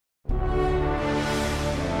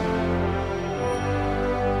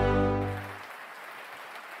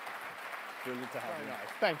to have you. Very nice.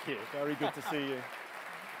 Thank you. Very good to see you.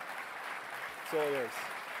 It's all yours.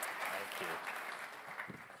 Thank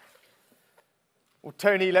you. Well,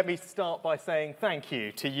 Tony, let me start by saying thank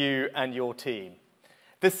you to you and your team.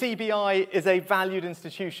 The CBI is a valued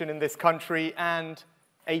institution in this country and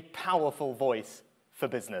a powerful voice for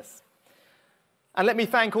business. And let me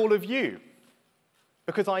thank all of you,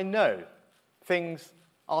 because I know things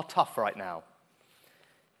are tough right now.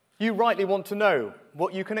 You rightly want to know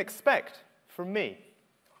what you can expect from me.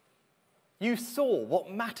 You saw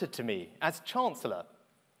what mattered to me as Chancellor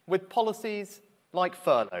with policies like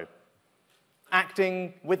furlough,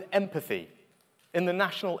 acting with empathy in the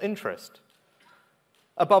national interest.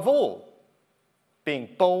 Above all, being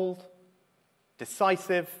bold,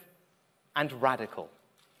 decisive, and radical.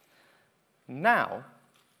 Now,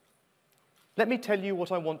 let me tell you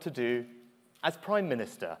what I want to do as Prime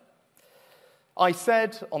Minister. I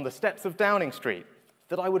said on the steps of Downing Street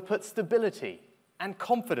that I would put stability and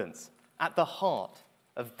confidence at the heart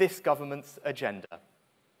of this government's agenda.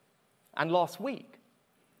 And last week,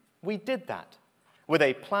 we did that with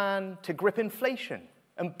a plan to grip inflation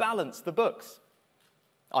and balance the books.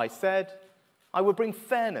 I said I would bring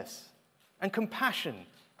fairness and compassion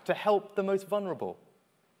to help the most vulnerable.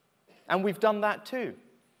 And we've done that too,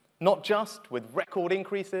 not just with record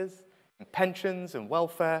increases in pensions and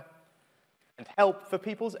welfare and help for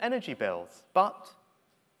people's energy bills, but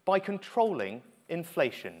by controlling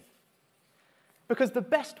inflation. Because the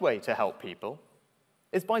best way to help people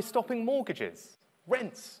is by stopping mortgages,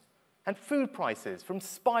 rents, and food prices from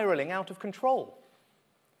spiraling out of control.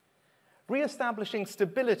 Re-establishing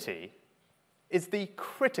stability is the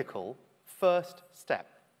critical first step.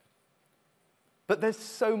 But there's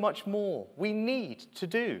so much more we need to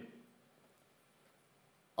do.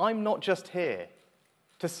 I'm not just here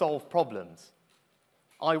to solve problems.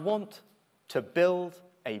 I want to build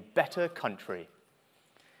a better country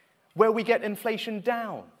where we get inflation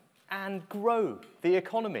down and grow the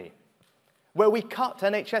economy, where we cut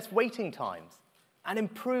NHS waiting times and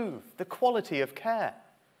improve the quality of care,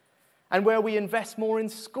 and where we invest more in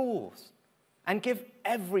schools and give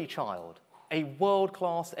every child a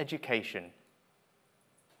world-class education.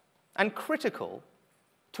 And critical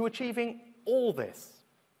to achieving all this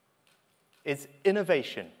is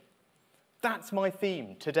innovation. That's my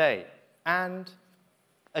theme today, and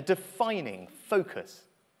a defining focus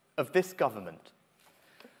of this government.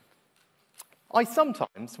 I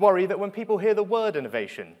sometimes worry that when people hear the word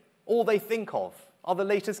innovation, all they think of are the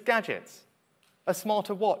latest gadgets, a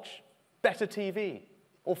smarter watch, better TV,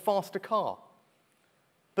 or faster car.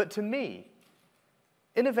 But to me,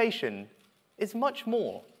 innovation is much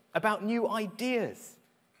more about new ideas,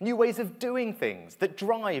 new ways of doing things that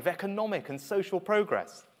drive economic and social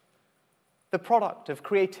progress, the product of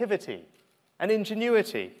creativity and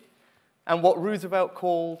ingenuity, and what Roosevelt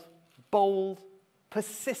called bold,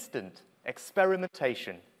 persistent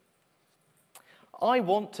experimentation. I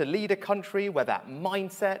want to lead a country where that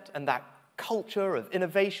mindset and that culture of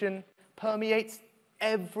innovation permeates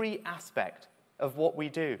every aspect of what we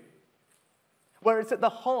do, where it's at the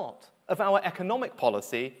heart of our economic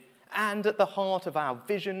policy and at the heart of our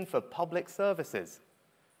vision for public services.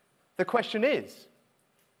 The question is,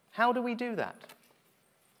 how do we do that?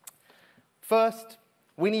 First,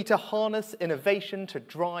 we need to harness innovation to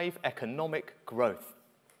drive economic growth.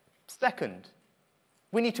 Second,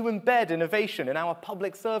 we need to embed innovation in our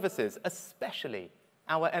public services, especially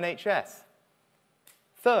our NHS.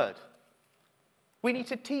 Third, we need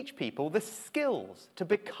to teach people the skills to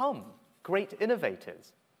become great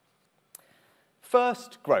innovators.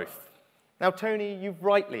 First, growth. Now, Tony, you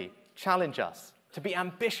rightly challenge us to be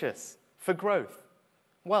ambitious for growth.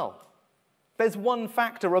 Well, there's one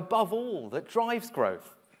factor above all that drives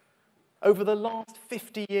growth. Over the last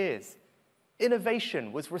 50 years,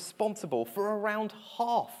 innovation was responsible for around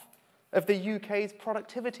half of the UK's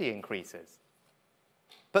productivity increases.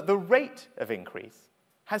 But the rate of increase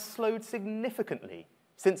has slowed significantly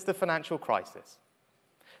since the financial crisis.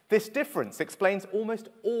 This difference explains almost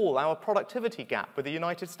all our productivity gap with the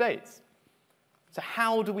United States. So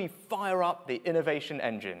how do we fire up the innovation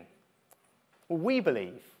engine? Well, we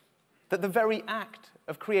believe that the very act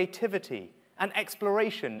of creativity and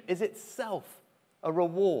exploration is itself a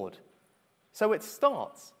reward. So it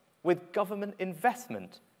starts with government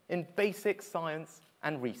investment in basic science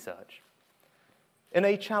and research. In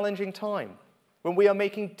a challenging time, when we are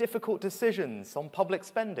making difficult decisions on public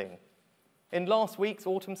spending, in last week's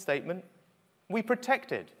autumn statement, we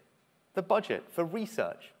protected the budget for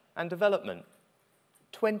research and development.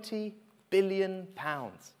 £20 billion,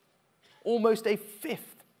 almost a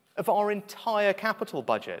fifth of our entire capital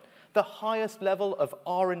budget, the highest level of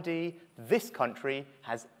R&D this country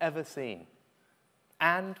has ever seen.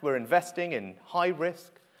 And we're investing in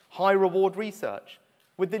high-risk, high-reward research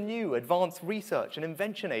with the new Advanced Research and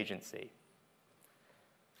Invention Agency.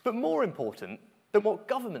 But more important than what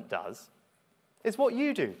government does is what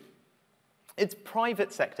you do. It's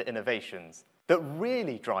private sector innovations that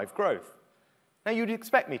really drive growth. Now, you'd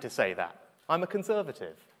expect me to say that. I'm a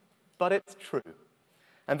conservative, but it's true.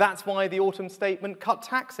 And that's why the autumn statement cut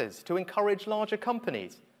taxes to encourage larger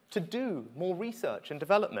companies to do more research and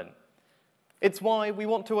development. It's why we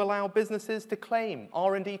want to allow businesses to claim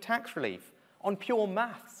R&D tax relief on pure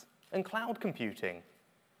maths and cloud computing.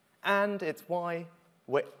 And it's why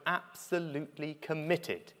we're absolutely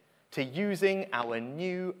committed to using our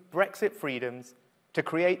new Brexit freedoms to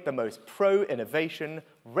create the most pro-innovation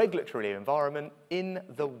regulatory environment in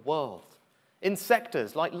the world, in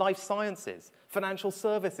sectors like life sciences, financial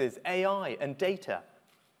services, AI, and data.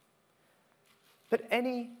 But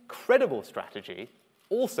any credible strategy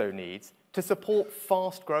also needs to support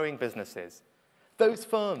fast-growing businesses, those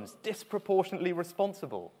firms disproportionately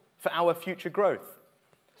responsible for our future growth,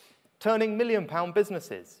 turning million-pound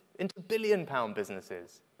businesses into billion-pound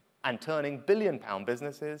businesses, and turning billion-pound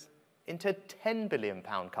businesses into 10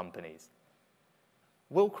 billion-pound companies.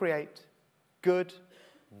 We'll create good,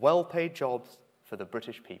 well-paid jobs for the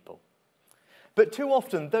British people. But too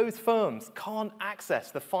often, those firms can't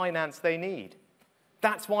access the finance they need.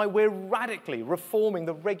 That's why we're radically reforming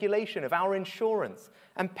the regulation of our insurance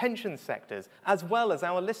and pension sectors, as well as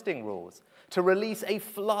our listing rules, to release a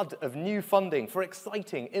flood of new funding for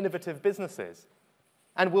exciting, innovative businesses.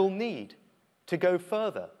 And we'll need to go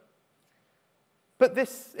further. But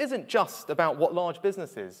this isn't just about what large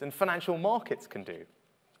businesses and financial markets can do.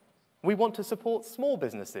 We want to support small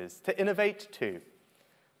businesses to innovate too.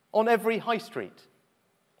 On every high street,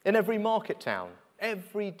 in every market town,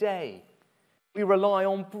 every day, we rely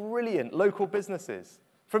on brilliant local businesses,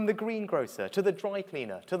 from the greengrocer to the dry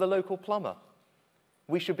cleaner to the local plumber.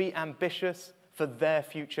 We should be ambitious for their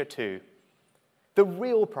future too. The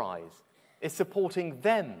real prize is supporting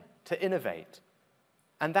them to innovate.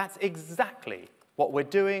 And that's exactly what we're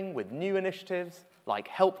doing with new initiatives like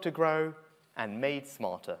Help to Grow and Made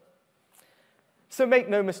Smarter. So make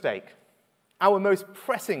no mistake, our most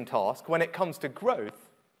pressing task when it comes to growth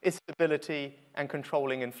is stability and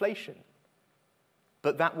controlling inflation.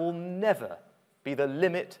 But that will never be the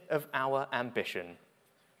limit of our ambition.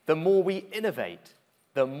 The more we innovate,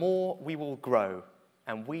 the more we will grow,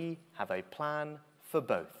 and we have a plan for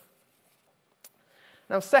both.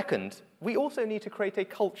 Now, second, we also need to create a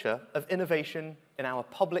culture of innovation in our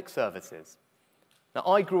public services. Now,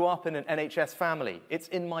 I grew up in an NHS family. It's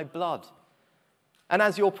in my blood. And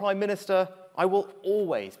as your Prime Minister, I will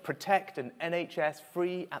always protect an NHS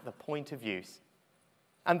free at the point of use.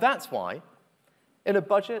 And that's why, in a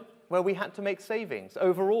budget where we had to make savings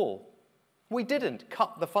overall, we didn't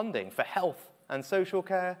cut the funding for health and social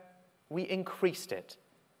care, we increased it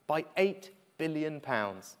by £8 billion.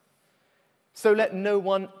 So let no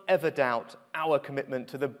one ever doubt our commitment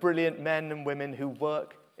to the brilliant men and women who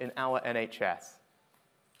work in our NHS.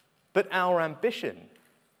 But our ambition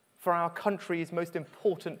for our country's most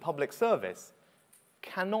important public service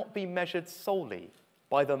cannot be measured solely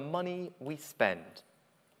by the money we spend,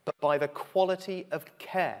 but by the quality of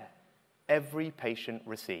care every patient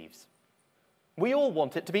receives. We all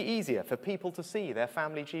want it to be easier for people to see their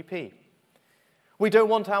family GP. We don't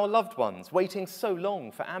want our loved ones waiting so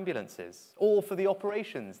long for ambulances or for the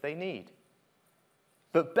operations they need.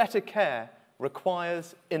 But better care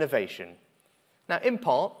requires innovation. Now, in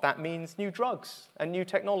part, that means new drugs and new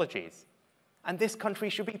technologies. And this country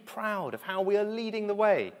should be proud of how we are leading the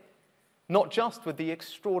way, not just with the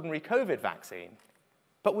extraordinary COVID vaccine,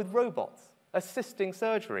 but with robots assisting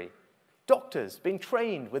surgery, doctors being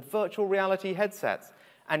trained with virtual reality headsets,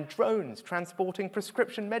 and drones transporting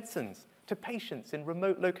prescription medicines to patients in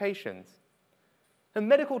remote locations. And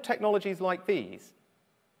medical technologies like these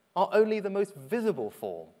are only the most visible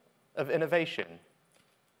form of innovation.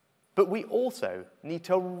 But we also need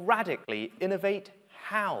to radically innovate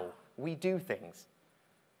how we do things.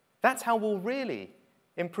 That's how we'll really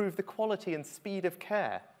improve the quality and speed of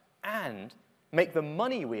care and make the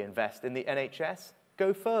money we invest in the NHS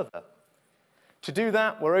go further. To do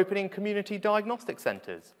that, we're opening community diagnostic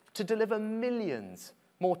centres to deliver millions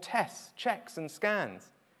more tests, checks, and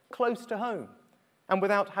scans close to home and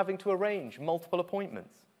without having to arrange multiple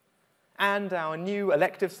appointments. And our new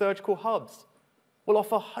elective surgical hubs will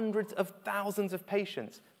offer hundreds of thousands of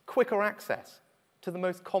patients quicker access to the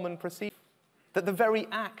most common procedures. That the very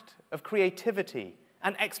act of creativity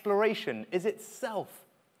and exploration is itself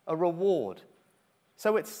a reward.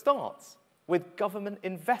 So it starts with government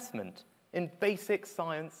investment in basic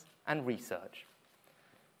science and research.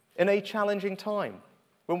 In a challenging time,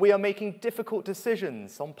 when we are making difficult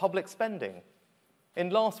decisions on public spending, in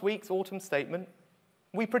last week's autumn statement,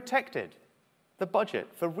 we protected the budget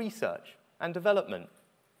for research and development.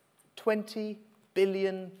 £20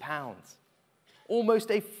 billion, almost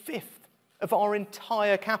a fifth of our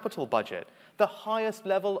entire capital budget, the highest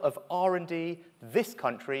level of R&D this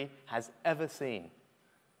country has ever seen.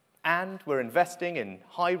 And we're investing in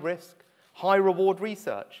high-risk, high-reward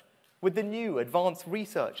research with the new Advanced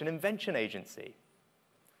Research and Invention Agency.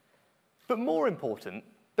 But more important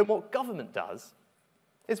than what government does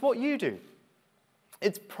is what you do.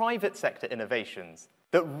 It's private sector innovations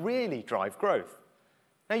that really drive growth.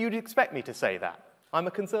 Now, you'd expect me to say that. I'm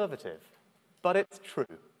a conservative, but it's true.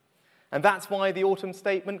 And that's why the autumn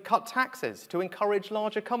statement cut taxes to encourage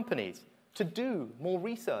larger companies to do more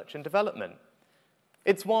research and development.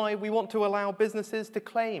 It's why we want to allow businesses to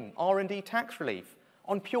claim R&D tax relief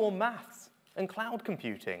on pure maths and cloud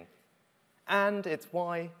computing. And it's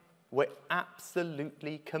why we're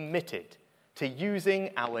absolutely committed to using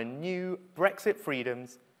our new Brexit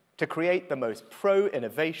freedoms to create the most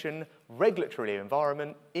pro-innovation regulatory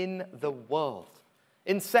environment in the world,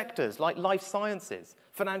 in sectors like life sciences,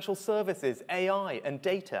 financial services, AI, and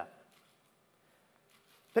data.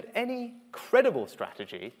 But any credible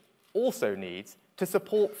strategy also needs to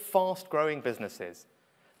support fast-growing businesses,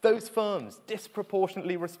 those firms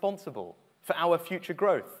disproportionately responsible for our future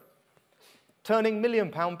growth, turning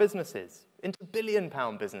million-pound businesses into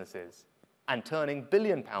billion-pound businesses, and turning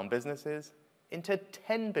billion-pound businesses into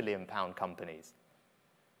 10 billion-pound companies.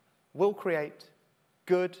 We'll create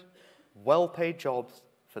good, well-paid jobs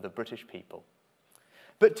for the British people.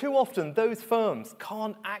 But too often, those firms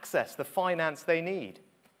can't access the finance they need.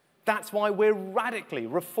 That's why we're radically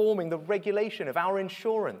reforming the regulation of our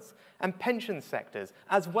insurance and pension sectors,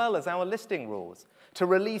 as well as our listing rules, to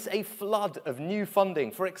release a flood of new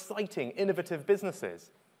funding for exciting, innovative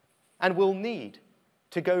businesses. And we'll need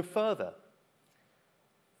to go further.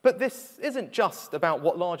 But this isn't just about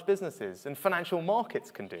what large businesses and financial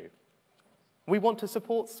markets can do. We want to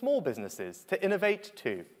support small businesses to innovate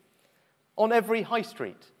too. On every high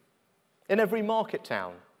street, in every market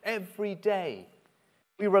town, every day,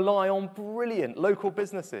 we rely on brilliant local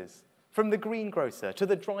businesses, from the greengrocer to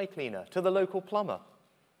the dry cleaner to the local plumber.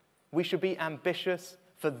 We should be ambitious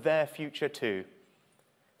for their future too.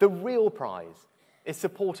 The real prize is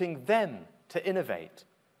supporting them to innovate.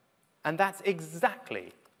 And that's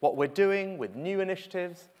exactly what we're doing with new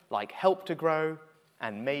initiatives like Help to Grow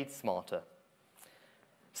and Made Smarter.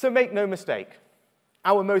 So make no mistake,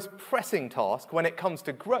 our most pressing task when it comes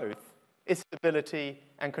to growth is stability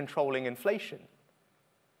and controlling inflation.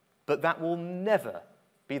 But that will never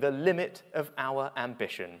be the limit of our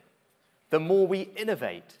ambition. The more we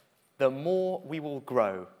innovate, the more we will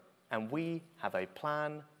grow, and we have a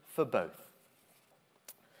plan for both.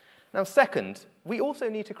 Now, second, we also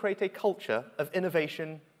need to create a culture of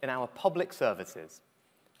innovation in our public services.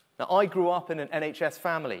 Now, I grew up in an NHS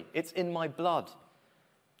family. It's in my blood.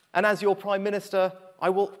 And as your Prime Minister, I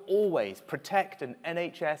will always protect an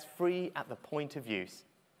NHS free at the point of use.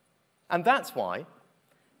 And that's why,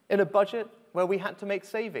 in a budget where we had to make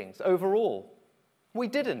savings overall, we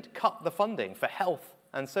didn't cut the funding for health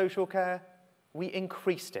and social care, we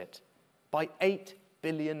increased it by £8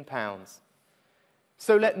 billion.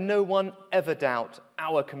 So let no one ever doubt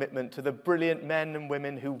our commitment to the brilliant men and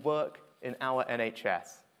women who work in our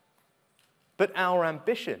NHS. But our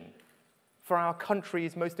ambition for our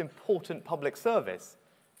country's most important public service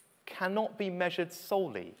cannot be measured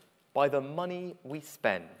solely by the money we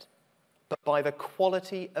spend, but by the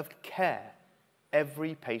quality of care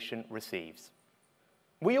every patient receives.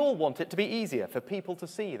 We all want it to be easier for people to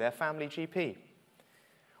see their family GP.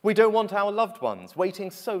 We don't want our loved ones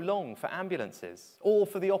waiting so long for ambulances or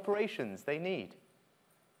for the operations they need.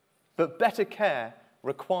 But better care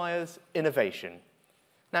requires innovation.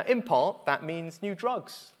 Now, in part, that means new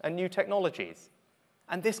drugs and new technologies.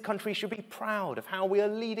 And this country should be proud of how we are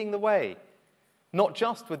leading the way, not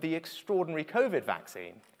just with the extraordinary COVID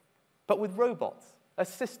vaccine, but with robots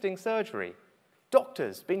assisting surgery,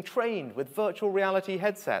 doctors being trained with virtual reality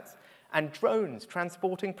headsets, and drones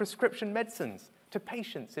transporting prescription medicines to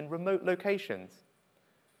patients in remote locations.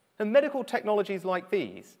 And medical technologies like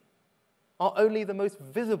these are only the most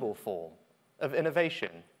visible form of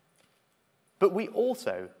innovation. But we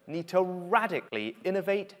also need to radically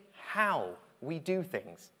innovate how we do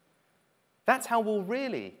things. That's how we'll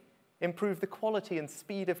really improve the quality and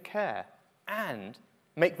speed of care and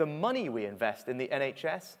make the money we invest in the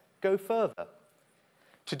NHS go further.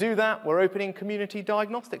 To do that, we're opening community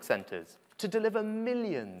diagnostic centres to deliver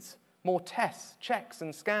millions more tests, checks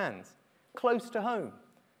and scans close to home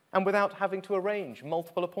and without having to arrange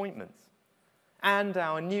multiple appointments. And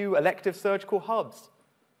our new elective surgical hubs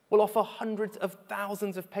will offer hundreds of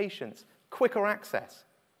thousands of patients quicker access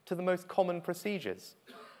to the most common procedures.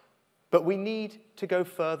 But we need to go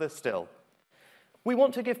further still. We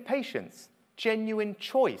want to give patients genuine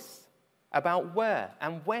choice about where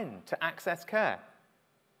and when to access care.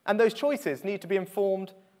 And those choices need to be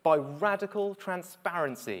informed by radical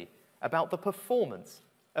transparency about the performance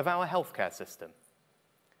of our healthcare system.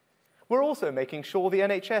 We're also making sure the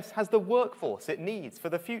NHS has the workforce it needs for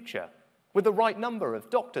the future, with the right number of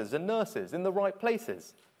doctors and nurses in the right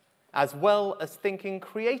places, as well as thinking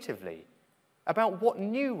creatively about what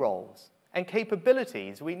new roles and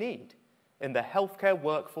capabilities we need in the healthcare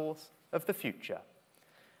workforce of the future.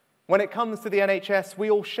 When it comes to the NHS, we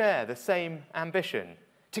all share the same ambition: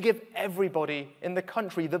 to give everybody in the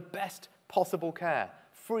country the best possible care,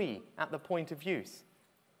 free at the point of use.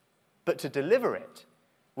 But to deliver it,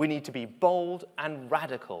 we need to be bold and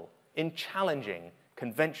radical in challenging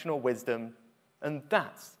conventional wisdom, and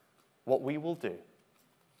that's what we will do.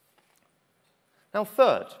 Now,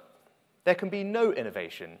 third, there can be no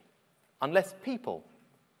innovation unless people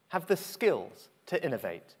have the skills to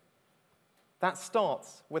innovate. That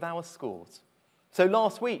starts with our schools. So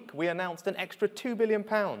last week, we announced an extra £2 billion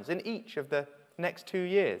in each of the next 2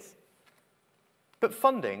 years. But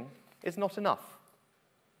funding is not enough.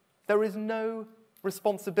 There is no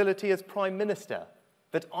responsibility as Prime Minister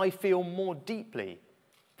that I feel more deeply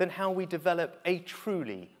than how we develop a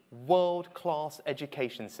truly world-class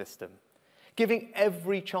education system, giving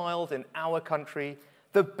every child in our country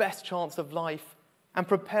the best chance of life and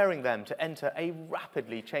preparing them to enter a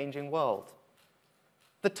rapidly changing world.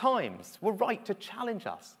 The Times were right to challenge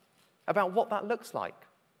us about what that looks like.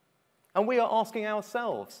 And we are asking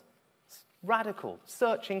ourselves radical,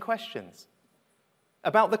 searching questions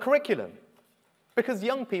about the curriculum, because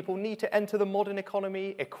young people need to enter the modern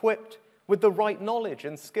economy equipped with the right knowledge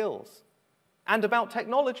and skills, and about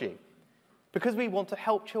technology, because we want to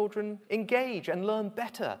help children engage and learn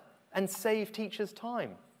better and save teachers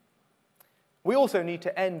time. We also need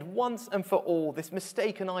to end once and for all this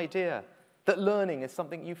mistaken idea that learning is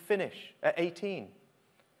something you finish at 18.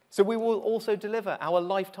 So we will also deliver our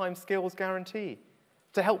lifetime skills guarantee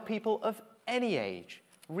to help people of any age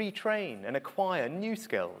retrain and acquire new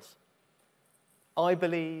skills. I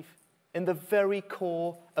believe in the very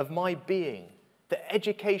core of my being that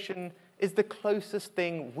education is the closest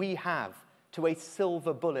thing we have to a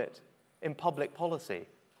silver bullet in public policy.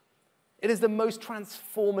 It is the most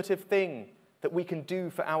transformative thing that we can do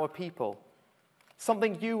for our people,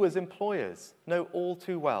 something you as employers know all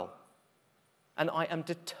too well. And I am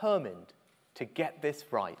determined to get this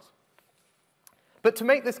right. But to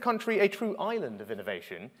make this country a true island of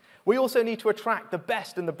innovation, we also need to attract the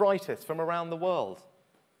best and the brightest from around the world.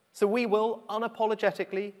 So we will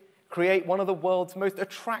unapologetically create one of the world's most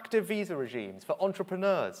attractive visa regimes for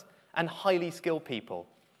entrepreneurs and highly skilled people.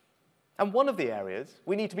 And one of the areas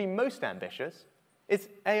we need to be most ambitious is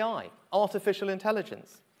AI, artificial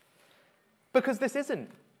intelligence. Because this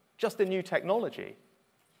isn't just a new technology.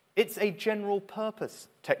 It's a general purpose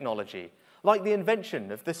technology, like the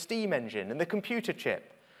invention of the steam engine and the computer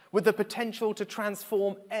chip, with the potential to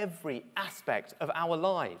transform every aspect of our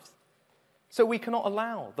lives. So we cannot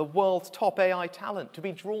allow the world's top AI talent to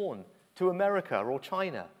be drawn to America or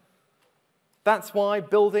China. That's why,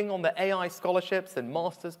 building on the AI scholarships and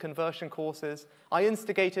master's conversion courses I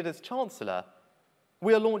instigated as Chancellor,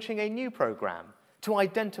 we are launching a new program to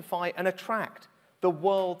identify and attract the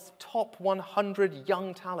world's top 100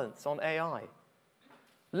 young talents on AI.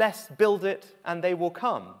 Less build it and they will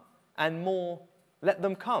come, and more let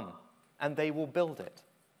them come and they will build it.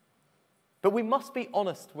 But we must be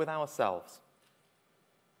honest with ourselves.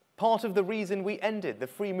 Part of the reason we ended the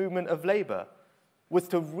free movement of labor was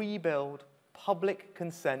to rebuild public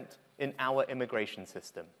consent in our immigration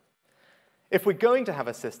system. If we're going to have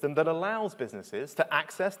a system that allows businesses to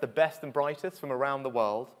access the best and brightest from around the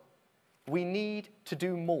world, we need to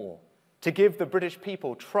do more to give the British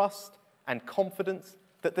people trust and confidence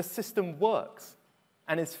that the system works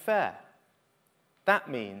and is fair. That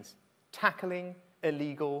means tackling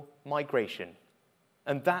illegal migration,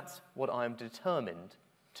 and that's what I am determined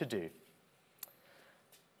to do.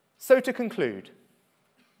 So to conclude,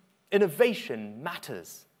 innovation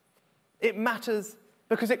matters. It matters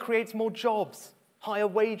because it creates more jobs, higher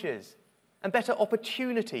wages, and better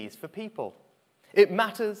opportunities for people. It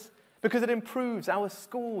matters because it improves our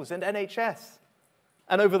schools and NHS.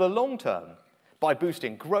 And over the long term, by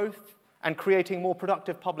boosting growth and creating more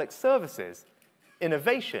productive public services,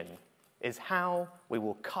 innovation is how we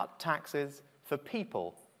will cut taxes for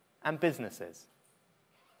people and businesses.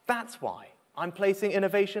 That's why I'm placing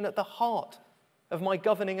innovation at the heart of my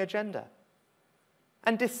governing agenda.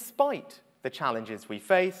 And despite the challenges we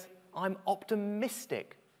face, I'm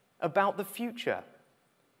optimistic about the future,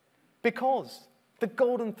 because the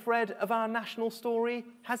golden thread of our national story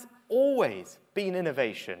has always been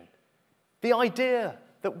innovation. The idea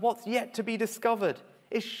that what's yet to be discovered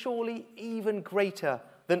is surely even greater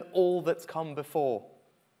than all that's come before.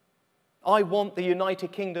 I want the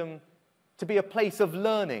United Kingdom to be a place of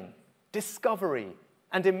learning, discovery,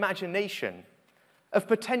 and imagination, of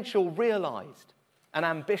potential realized and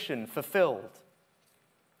ambition fulfilled.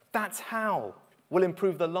 That's how we'll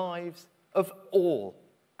improve the lives of all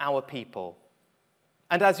our people.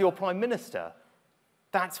 And as your Prime Minister,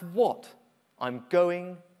 that's what I'm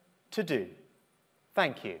going to do.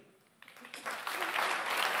 Thank you.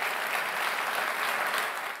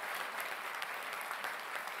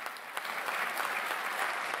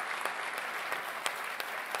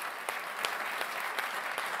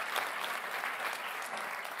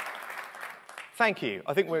 Thank you.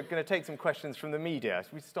 I think we're going to take some questions from the media.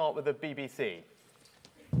 Should we start with the BBC?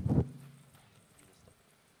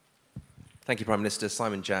 Thank you, Prime Minister.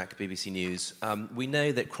 Simon Jack, BBC News. We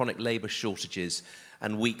know that chronic labour shortages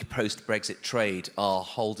and weak post-Brexit trade are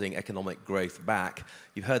holding economic growth back.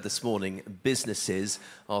 You heard this morning businesses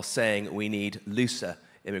are saying we need looser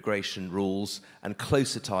immigration rules and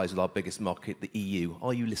closer ties with our biggest market, the EU.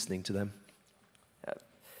 Are you listening to them?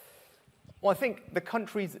 Well, I think the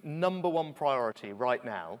country's #1 priority right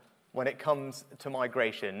now, when it comes to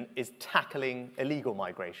migration, is tackling illegal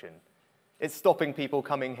migration. It's stopping people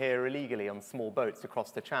coming here illegally on small boats across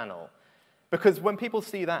the Channel. Because when people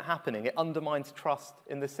see that happening, it undermines trust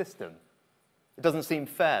in the system. It doesn't seem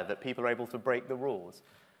fair that people are able to break the rules.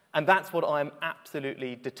 And that's what I'm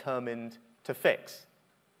absolutely determined to fix.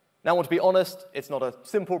 Now, I want to be honest, it's not a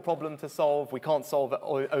simple problem to solve. We can't solve it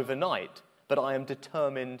overnight, but I am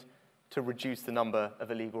determined to reduce the number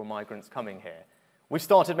of illegal migrants coming here. We've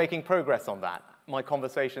started making progress on that. My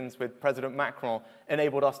conversations with President Macron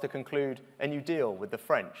enabled us to conclude a new deal with the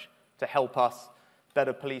French to help us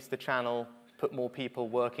better police the Channel, put more people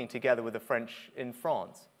working together with the French in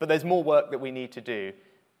France. But there's more work that we need to do,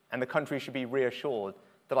 and the country should be reassured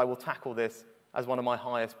that I will tackle this as one of my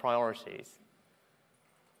highest priorities.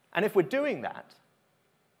 And if we're doing that,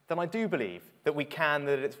 then I do believe that we can,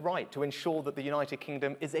 that it's right to ensure that the United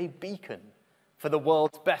Kingdom is a beacon for the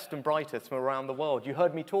world's best and brightest from around the world. You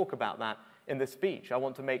heard me talk about that in the speech. I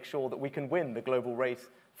want to make sure that we can win the global race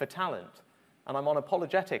for talent. And I'm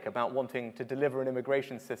unapologetic about wanting to deliver an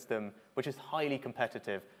immigration system which is highly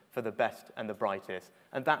competitive for the best and the brightest.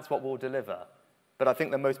 And that's what we'll deliver. But I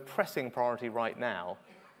think the most pressing priority right now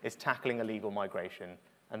is tackling illegal migration,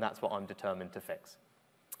 and that's what I'm determined to fix.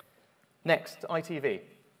 Next, ITV.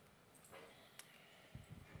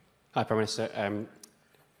 Hi, Prime Minister.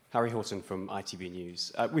 Harry Horton from ITV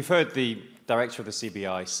News. We've heard the director of the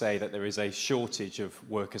CBI say that there is a shortage of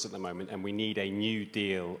workers at the moment and we need a new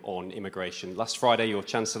deal on immigration. Last Friday, your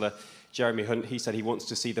Chancellor, Jeremy Hunt, he said he wants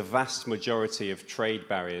to see the vast majority of trade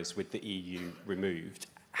barriers with the EU removed.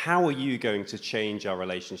 How are you going to change our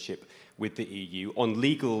relationship with the EU on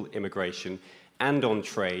legal immigration and on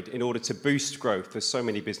trade in order to boost growth, as so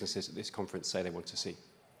many businesses at this conference say they want to see?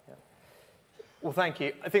 Well, thank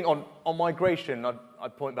you. I think on migration,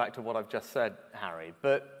 I'd point back to what I've just said, Harry.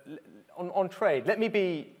 But on trade, let me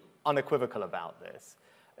be unequivocal about this.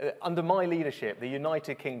 Under my leadership, the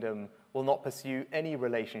United Kingdom will not pursue any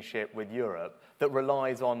relationship with Europe that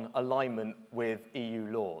relies on alignment with EU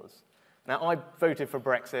laws. Now, I voted for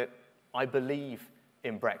Brexit. I believe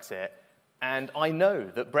in Brexit. And I know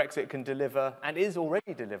that Brexit can deliver, and is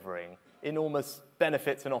already delivering, enormous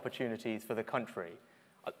benefits and opportunities for the country.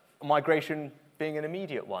 Migration being an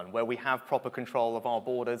immediate one, where we have proper control of our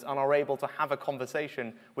borders and are able to have a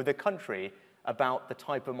conversation with the country about the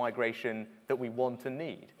type of migration that we want and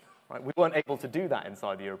need. Right? We weren't able to do that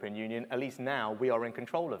inside the European Union. At least now we are in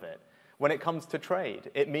control of it. When it comes to trade,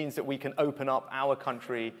 it means that we can open up our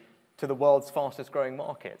country to the world's fastest growing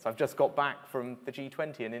markets. I've just got back from the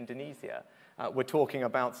G20 in Indonesia. We're talking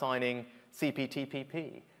about signing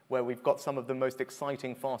CPTPP, where we've got some of the most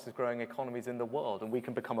exciting, fastest growing economies in the world, and we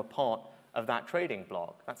can become a part of that trading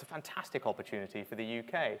bloc. That's a fantastic opportunity for the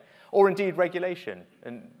UK. Or indeed regulation.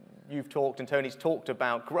 And you've talked, and Tony's talked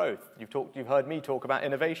about growth. You've heard me talk about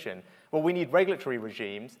innovation. Well, we need regulatory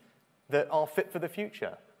regimes that are fit for the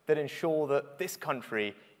future, that ensure that this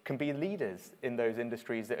country can be leaders in those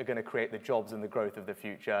industries that are going to create the jobs and the growth of the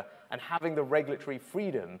future. And having the regulatory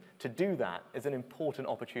freedom to do that is an important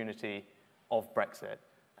opportunity of Brexit.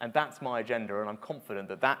 And that's my agenda, and I'm confident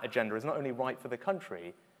that that agenda is not only right for the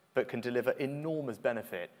country, but can deliver enormous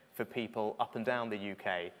benefit for people up and down the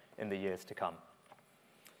UK in the years to come.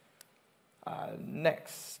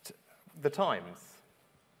 Next, The Times.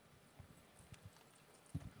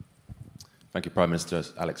 Thank you, Prime Minister.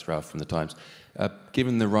 Alex Ralph from The Times.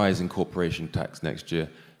 Given the rise in corporation tax next year,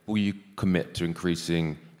 will you commit to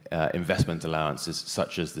increasing investment allowances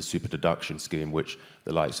such as the super deduction scheme, which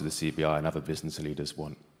the likes of the CBI and other business leaders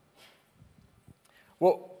want?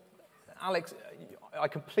 Well, Alex, I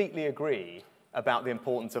completely agree about the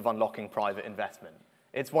importance of unlocking private investment.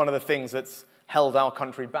 It's one of the things that's held our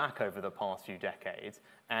country back over the past few decades.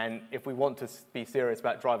 And if we want to be serious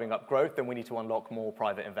about driving up growth, then we need to unlock more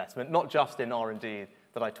private investment, not just in R&D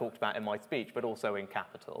that I talked about in my speech, but also in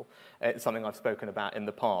capital. It's something I've spoken about in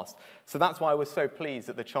the past. So that's why I was so pleased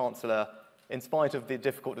that the Chancellor, in spite of the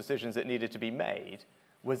difficult decisions that needed to be made,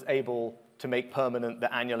 was able to make permanent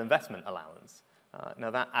the annual investment allowance.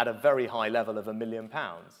 Now, that at a very high level of £1 million.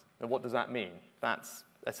 Now, what does that mean? That's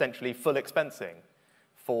essentially full expensing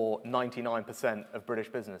for 99% of British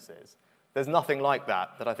businesses. There's nothing like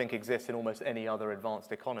that I think exists in almost any other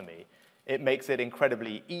advanced economy. It makes it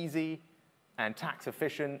incredibly easy and tax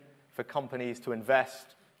efficient for companies to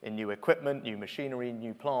invest in new equipment, new machinery,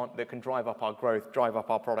 new plant that can drive up our growth, drive up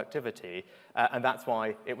our productivity. And that's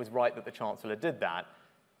why it was right that the Chancellor did that.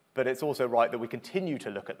 But it's also right that we continue to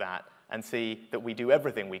look at that and see that we do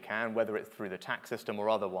everything we can, whether it's through the tax system or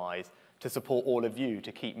otherwise, to support all of you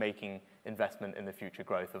to keep making investment in the future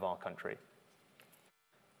growth of our country.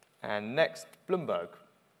 And next, Bloomberg.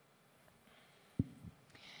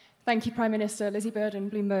 Thank you, Prime Minister. Lizzie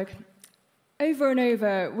Burden, Bloomberg. Over and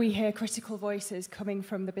over, we hear critical voices coming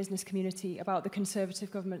from the business community about the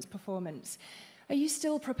Conservative government's performance. Are you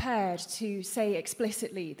still prepared to say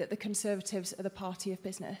explicitly that the Conservatives are the party of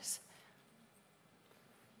business?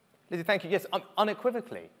 Lizzie, thank you. Yes,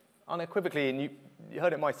 unequivocally. Unequivocally, and you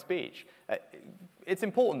heard it in my speech. It's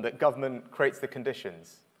important that government creates the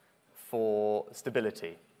conditions for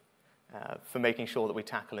stability, for making sure that we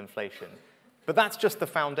tackle inflation. But that's just the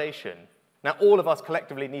foundation. Now, all of us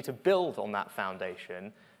collectively need to build on that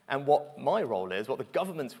foundation, and what my role is, what the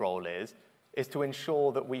government's role is to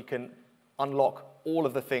ensure that we can unlock all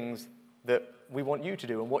of the things that we want you to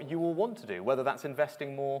do and what you all want to do, whether that's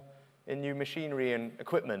investing more in new machinery and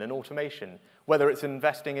equipment and automation, whether it's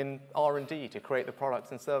investing in R&D to create the products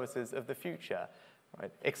and services of the future,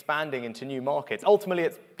 right? Expanding into new markets. Ultimately,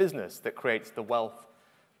 it's business that creates the wealth,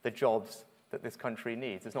 the jobs that this country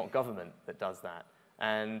needs. It's not government that does that.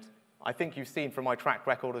 And I think you've seen from my track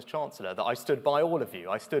record as Chancellor that I stood by all of you.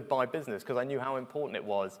 I stood by business because I knew how important it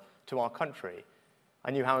was to our country. I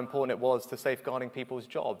knew how important it was to safeguarding people's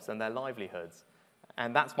jobs and their livelihoods.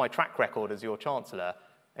 And that's my track record as your Chancellor.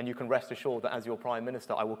 And you can rest assured that as your Prime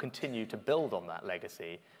Minister, I will continue to build on that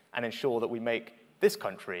legacy and ensure that we make this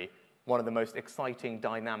country one of the most exciting,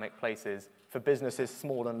 dynamic places for businesses,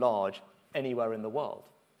 small and large, anywhere in the world.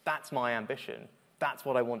 That's my ambition. That's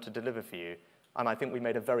what I want to deliver for you. And I think we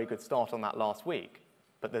made a very good start on that last week.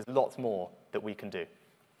 But there's lots more that we can do.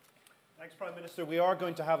 Thanks, Prime Minister. We are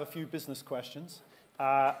going to have a few business questions.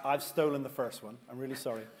 I've stolen the first one. I'm really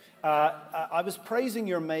sorry. I was praising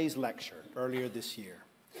your May's lecture earlier this year.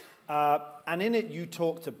 And in it, you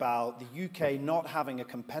talked about the UK not having a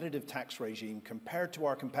competitive tax regime compared to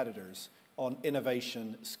our competitors on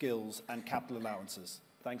innovation, skills, and capital allowances.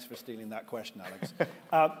 Thanks for stealing that question, Alex.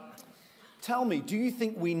 Tell me, do you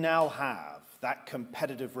think we now have that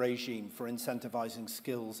competitive regime for incentivizing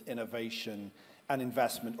skills, innovation, and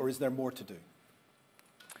investment, or is there more to do?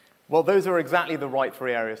 Well, those are exactly the right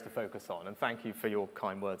three areas to focus on, and thank you for your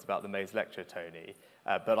kind words about the May's lecture, Tony.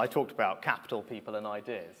 But I talked about capital, people, and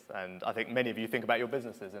ideas, and I think many of you think about your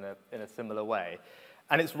businesses in a similar way.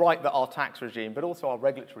 And it's right that our tax regime, but also our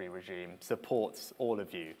regulatory regime, supports all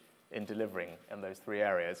of you in delivering in those three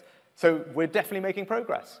areas. So we're definitely making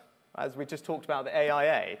progress. As we just talked about the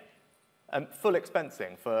AIA, full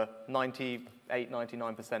expensing for 98,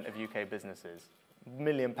 99% of UK businesses, £1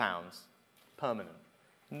 million, permanent.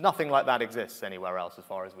 Nothing like that exists anywhere else as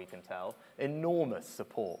far as we can tell. Enormous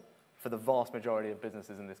support for the vast majority of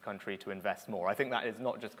businesses in this country to invest more. I think that is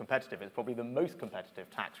not just competitive, it's probably the most competitive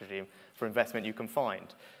tax regime for investment you can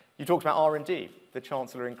find. You talked about R&D. The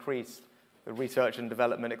Chancellor increased the research and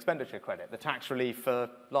development expenditure credit, the tax relief for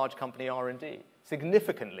large company R&D,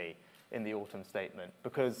 significantly in the autumn statement,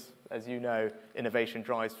 because, as you know, innovation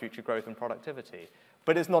drives future growth and productivity.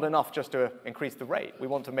 But it's not enough just to increase the rate. We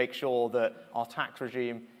want to make sure that our tax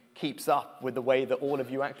regime keeps up with the way that all of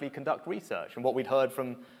you actually conduct research. And what we'd heard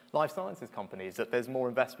from life sciences companies, that there's more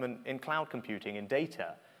investment in cloud computing, in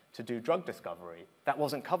data, to do drug discovery. That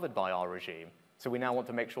wasn't covered by our regime. So we now want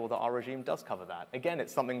to make sure that our regime does cover that. Again,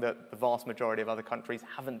 it's something that the vast majority of other countries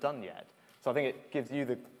haven't done yet. So I think it gives you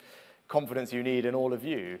the confidence you need in all of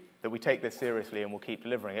you that we take this seriously and we'll keep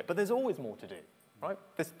delivering it. But there's always more to do, right?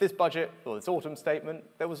 This budget, or this autumn statement,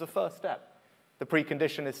 there was a first step. The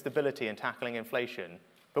precondition is stability and tackling inflation.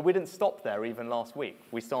 But we didn't stop there even last week.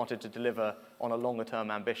 We started to deliver on a longer-term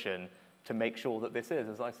ambition to make sure that this is,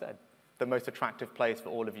 as I said, the most attractive place for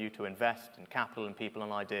all of you to invest in capital and people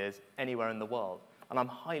and ideas anywhere in the world. And I'm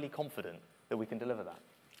highly confident that we can deliver that.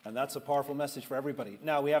 And that's a powerful message for everybody.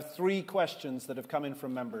 Now, we have 3 questions that have come in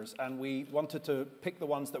from members, and we wanted to pick the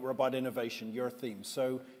ones that were about innovation, your theme.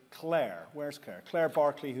 So, Claire, where's Claire? Claire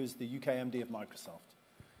Barkley, who's the UK MD of Microsoft.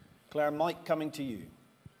 Claire, mic coming to you.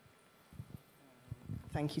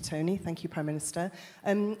 Thank you, Tony. Thank you, Prime Minister.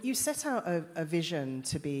 You set out a vision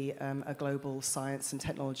to be a global science and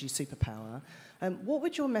technology superpower. What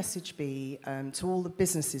would your message be to all the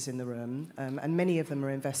businesses in the room, and many of them are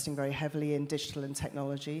investing very heavily in digital and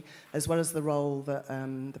technology, as well as the role that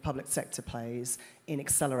the public sector plays in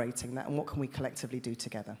accelerating that, and what can we collectively do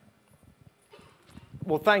together?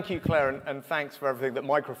 Well, thank you, Claire, and thanks for everything that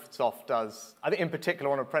Microsoft does, I think in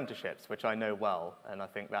particular on apprenticeships, which I know well, and I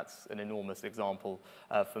think that's an enormous example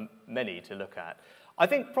for many to look at. I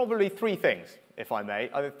think probably 3 things, if I may.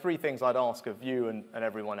 I think 3 things I'd ask of you and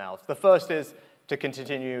everyone else. The first is to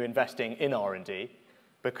continue investing in R&D,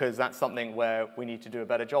 because that's something where we need to do a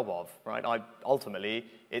better job of, right? Ultimately,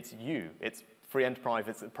 it's free enterprise,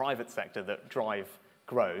 it's the private sector that drive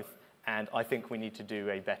growth, and I think we need to do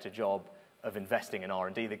a better job of investing in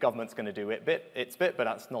R&D. The government's going to do its bit, but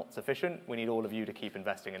that's not sufficient. We need all of you to keep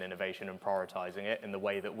investing in innovation and prioritizing it in the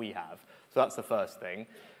way that we have. So that's the first thing.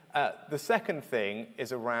 The second thing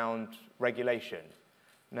is around regulation.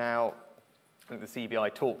 Now, I think the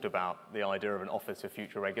CBI talked about the idea of an Office for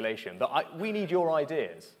Future Regulation, but we need your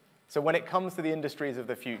ideas. So when it comes to the industries of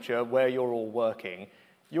the future, where you're all working,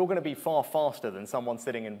 you're going to be far faster than someone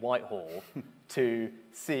sitting in Whitehall to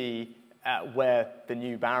see where the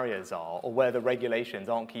new barriers are, or where the regulations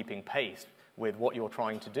aren't keeping pace with what you're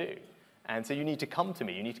trying to do. And so you need to come to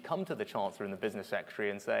me, you need to come to the Chancellor and the Business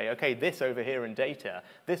Secretary and say, okay, this over here in data,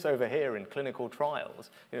 this over here in clinical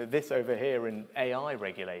trials, this over here in AI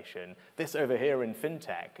regulation, this over here in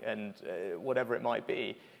fintech, and whatever it might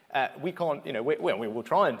be. We can't, we will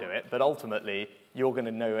try and do it, but ultimately you're going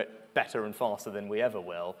to know it better and faster than we ever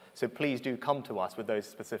will. So please do come to us with those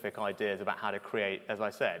specific ideas about how to create, as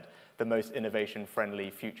I said, the most innovation-friendly,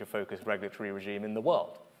 future-focused regulatory regime in the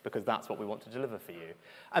world, because that's what we want to deliver for you.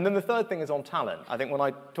 And then the third thing is on talent. I think when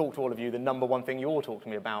I talk to all of you, the number one thing you all talk to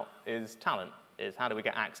me about is talent, is how do we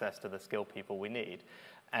get access to the skilled people we need.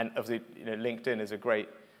 And obviously, LinkedIn is a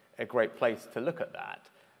great place to look at that.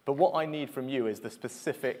 But what I need from you is the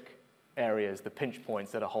specific areas, the pinch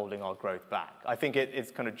points that are holding our growth back. I think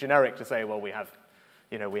it's kind of generic to say, well, we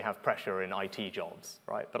have pressure in IT jobs,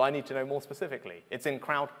 right? But I need to know more specifically. It's in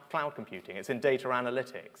cloud computing. It's in data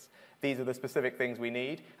analytics. These are the specific things we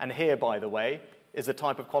need. And here, by the way, is the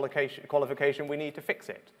type of qualification we need to fix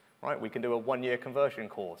it, right? We can do a 1-year conversion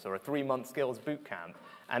course or a 3-month skills boot camp,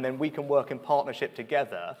 and then we can work in partnership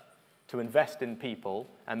together to invest in people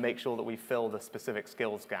and make sure that we fill the specific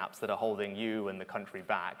skills gaps that are holding you and the country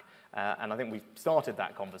back. And I think we've started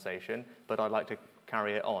that conversation, but I'd like to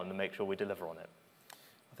carry it on and make sure we deliver on it.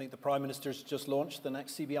 I think the Prime Minister's just launched the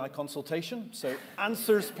next CBI consultation. So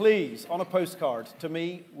answers, please, on a postcard to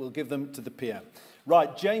me. We'll give them to the PM.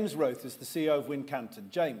 Right, James Roth is the CEO of Wincanton.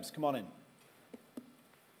 James, come on in.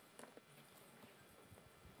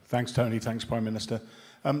 Thanks, Tony. Thanks, Prime Minister.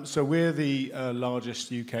 So we're the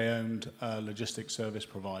largest UK-owned logistics service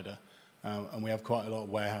provider, and we have quite a lot of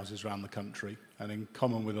warehouses around the country. And in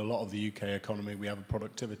common with a lot of the UK economy, we have a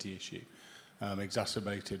productivity issue,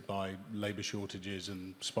 exacerbated by labour shortages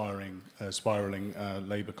and spiralling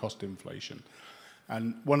labour cost inflation.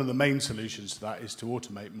 And one of the main solutions to that is to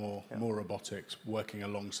automate more robotics, working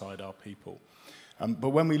alongside our people. But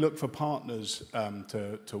when we look for partners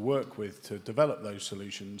to work with to develop those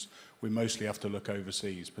solutions, we mostly have to look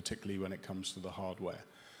overseas, particularly when it comes to the hardware.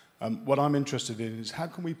 What I'm interested in is how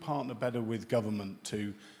can we partner better with government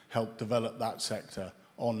to help develop that sector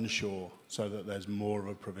onshore so that there's more of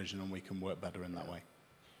a provision and we can work better in that way?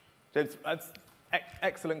 That's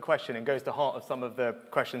excellent question, and goes to the heart of some of the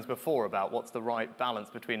questions before about what's the right balance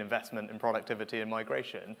between investment and productivity and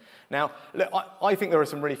migration. Now, look, I think there are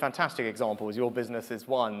some really fantastic examples. Your business is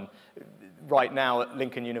one. right now at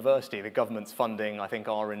Lincoln University, the government's funding, I think,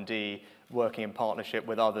 R&D, working in partnership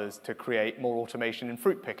with others to create more automation in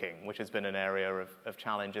fruit picking, which has been an area of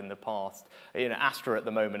challenge in the past. You know, Astra at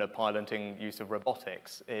the moment are piloting use of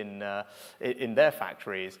robotics in their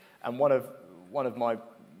factories. And one of my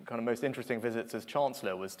kind of most interesting visits as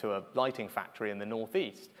Chancellor was to a lighting factory in the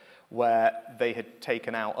Northeast, where they had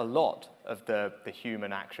taken out a lot of the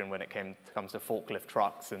human action when it comes to forklift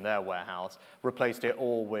trucks in their warehouse, replaced it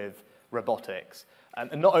all with robotics.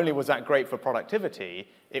 And not only was that great for productivity,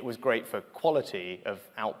 it was great for quality of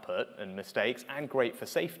output and mistakes, and great for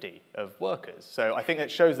safety of workers. So I think it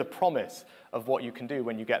shows the promise of what you can do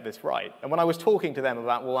when you get this right. And when I was talking to them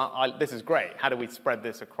about, well, this is great, how do we spread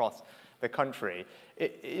this across the country?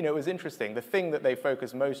 It was interesting. The thing that they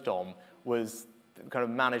focused most on was kind of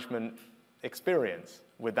management experience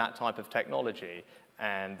with that type of technology.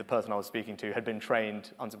 And the person I was speaking to had been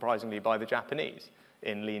trained, unsurprisingly, by the Japanese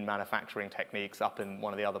in lean manufacturing techniques up in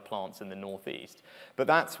one of the other plants in the Northeast. But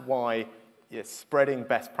that's why spreading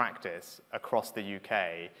best practice across the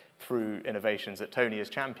UK through innovations that Tony has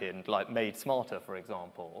championed, like Made Smarter, for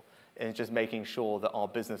example, is just making sure that our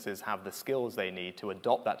businesses have the skills they need to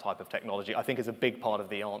adopt that type of technology, I think is a big part of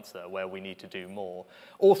the answer where we need to do more.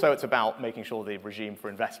 Also, it's about making sure the regime for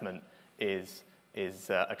investment is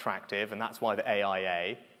attractive, and that's why the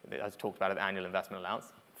AIA, as talked about at the annual investment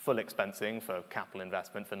allowance, full expensing for capital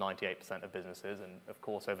investment for 98% of businesses, and of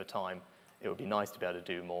course, over time, it would be nice to be able to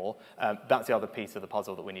do more. That's the other piece of the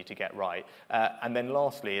puzzle that we need to get right. And then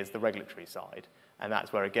lastly is the regulatory side. And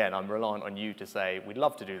that's where, again, I'm reliant on you to say, we'd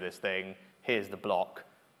love to do this thing, here's the block,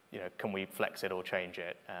 can we flex it or change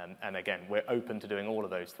it? And again, we're open to doing all of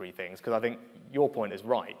those three things, because I think your point is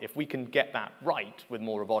right. If we can get that right with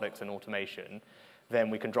more robotics and automation, then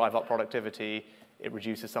we can drive up productivity, it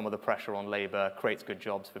reduces some of the pressure on labor, creates good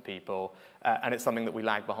jobs for people, and it's something that we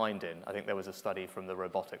lag behind in. I think there was a study from the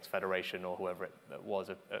Robotics Federation or whoever it was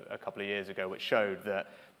a couple of years ago, which showed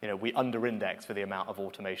that we under-index for the amount of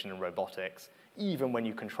automation and robotics, even when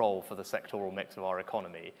you control for the sectoral mix of our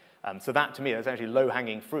economy. So that, to me, is actually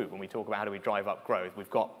low-hanging fruit when we talk about how do we drive up growth.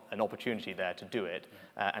 We've got an opportunity there to do it,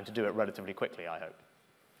 and to do it relatively quickly, I hope.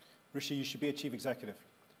 Rishi, you should be a chief executive.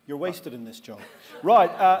 You're wasted in this job.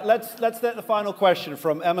 Right, let's get the final question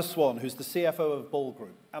from Emma Swan, who's the CFO of Ball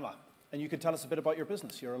Group. Emma, and you can tell us a bit about your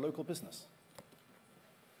business. You're a local business.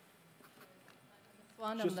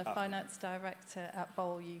 I'm the Finance Director at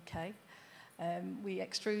Ball UK. We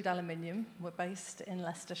extrude aluminium. We're based in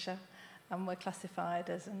Leicestershire, and we're classified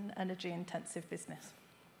as an energy-intensive business.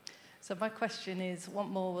 So my question is, what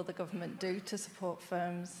more will the government do to support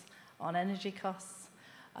firms on energy costs,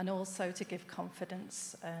 and also to give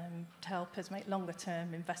confidence to help us make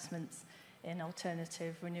longer-term investments in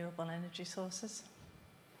alternative renewable energy sources?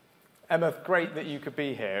 Emma, great that you could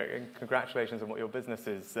be here, and congratulations on what your business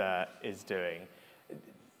is doing.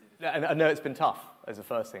 And I know it's been tough, as the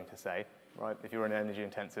first thing to say, right? If you're an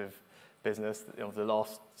energy-intensive business, the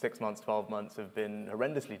last 6 months, 12 months have been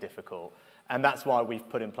horrendously difficult. And that's why we've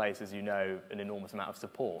put in place, as you know, an enormous amount of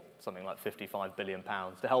support, something like £55 billion,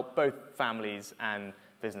 to help both families and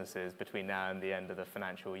businesses between now and the end of the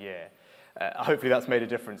financial year. Hopefully that's made a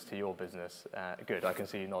difference to your business. Good, I can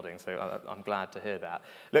see you nodding, so I'm glad to hear that.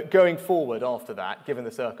 Look, going forward after that, given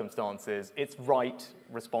the circumstances, it's right,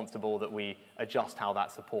 responsible that we adjust how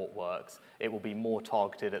that support works. It will be more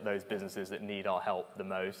targeted at those businesses that need our help the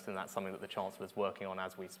most, and that's something that the Chancellor is working on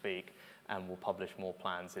as we speak, and we'll publish more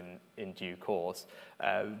plans in due course.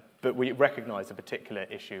 But we recognise a particular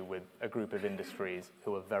issue with a group of industries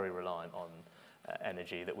who are very reliant on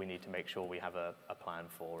energy that we need to make sure we have a plan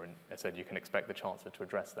for, and as I said, you can expect the Chancellor to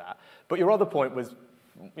address that. But your other point was,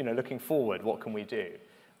 looking forward, what can we do?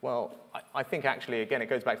 Well, I think actually, again, it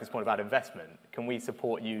goes back to this point about investment. Can we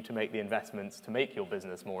support you to make the investments to make your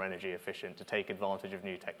business more energy efficient, to take advantage of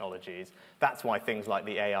new technologies? That's why things like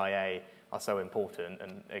the AIA are so important,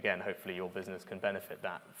 and again, hopefully your business can benefit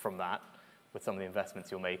from that with some of the investments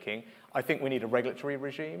you're making. I think we need a regulatory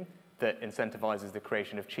regime that incentivizes the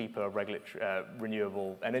creation of cheaper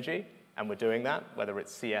renewable energy, and we're doing that, whether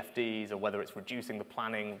it's CFDs or whether it's reducing the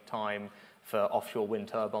planning time for offshore wind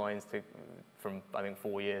turbines from, I think,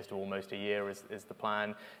 4 years to almost a year is the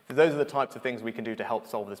plan. So those are the types of things we can do to help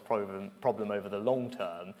solve this problem over the long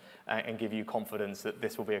term, and give you confidence that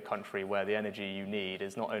this will be a country where the energy you need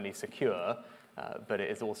is not only secure, but it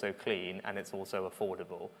is also clean and it's also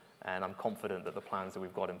affordable. And I'm confident that the plans that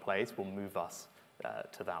we've got in place will move us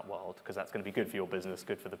to that world, because that's going to be good for your business,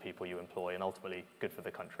 good for the people you employ, and ultimately good for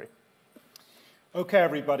the country. Okay,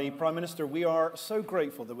 everybody. Prime Minister, we are so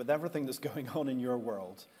grateful that with everything that's going on in your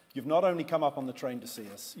world, you've not only come up on the train to see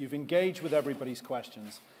us, you've engaged with everybody's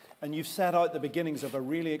questions, and you've set out the beginnings of a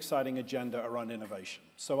really exciting agenda around innovation.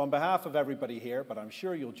 So on behalf of everybody here, but I'm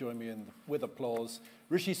sure you'll join me with applause,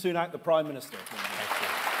 Rishi Sunak, the Prime Minister. Thank you.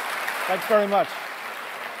 Thanks very much.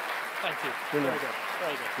 Thank you. Brilliant. Very good.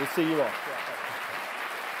 Very good. We'll see you all.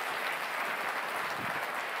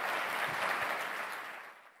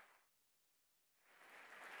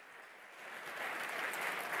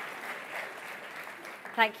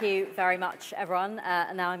 Thank you very much, everyone.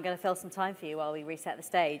 And now I'm going to fill some time for you while we reset the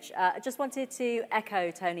stage. I just wanted to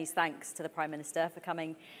echo Tony's thanks to the Prime Minister for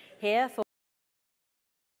coming here.